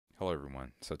Hello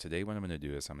everyone. So today what I'm going to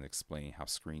do is I'm going to explain how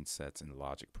screen sets in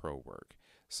Logic Pro work.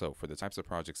 So for the types of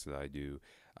projects that I do,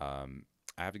 I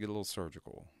have to get a little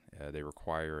surgical. They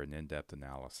require an in-depth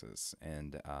analysis,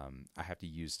 and I have to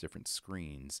use different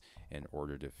screens in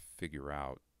order to figure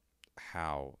out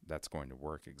how that's going to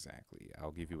work exactly. I'll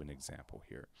give you an example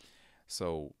here.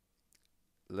 So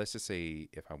let's just say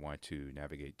if I want to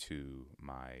navigate to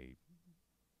my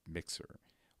mixer.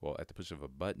 Well, at the push of a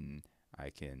button, I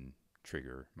can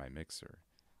trigger my mixer.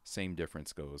 Same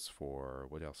difference goes for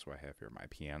what else do I have here? My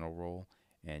piano roll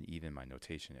and even my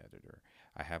notation editor.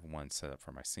 I have one set up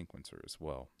for my sequencer as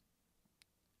well.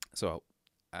 So,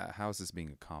 how is this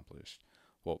being accomplished?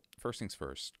 Well, first things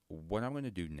first, what I'm going to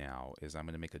do now is I'm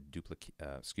going to make a duplicate,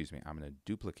 I'm going to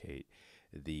duplicate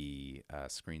the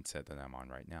screen set that I'm on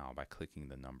right now by clicking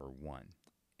the number 1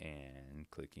 and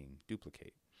clicking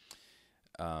duplicate.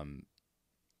 Um,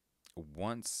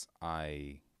 Once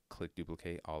I click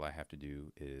duplicate, all I have to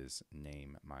do is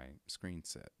name my screen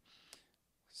set.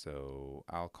 So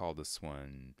I'll call this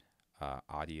one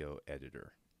audio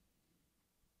editor.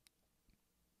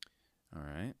 All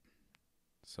right.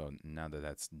 So now that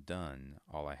that's done,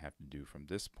 all I have to do from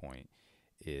this point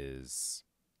is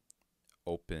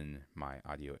open my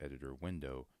audio editor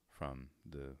window from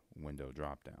the window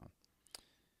dropdown.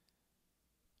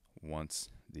 Once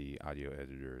the audio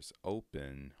editor is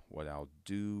open, what I'll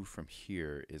do from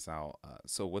here is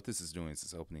so what this is doing is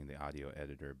it's opening the audio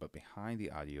editor, but behind the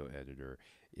audio editor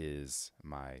is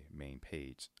my main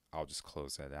page. I'll just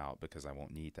close that out because I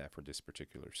won't need that for this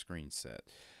particular screen set.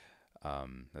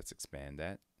 Let's expand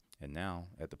that. And now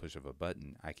at the push of a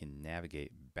button, I can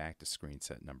navigate back to screen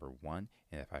set number 1.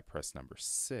 And if I press number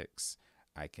 6,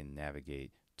 I can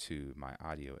navigate to my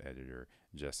audio editor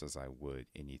just as I would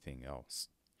anything else.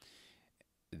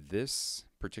 This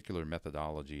particular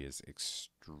methodology is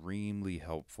extremely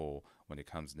helpful when it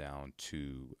comes down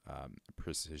to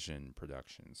precision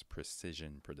productions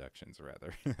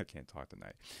rather. I can't talk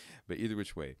tonight, but either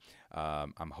which way,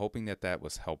 I'm hoping that that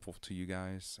was helpful to you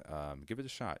guys. Give it a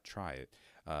shot, try it.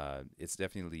 It's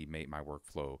definitely made my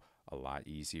workflow a lot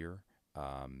easier.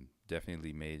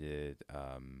 Definitely made it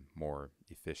more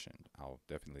efficient. I'll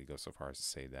definitely go so far as to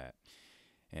say that.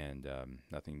 And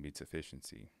nothing beats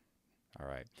efficiency. All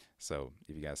right. So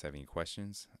if you guys have any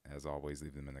questions, as always,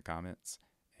 leave them in the comments,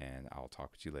 and I'll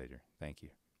talk with you later. Thank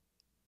you.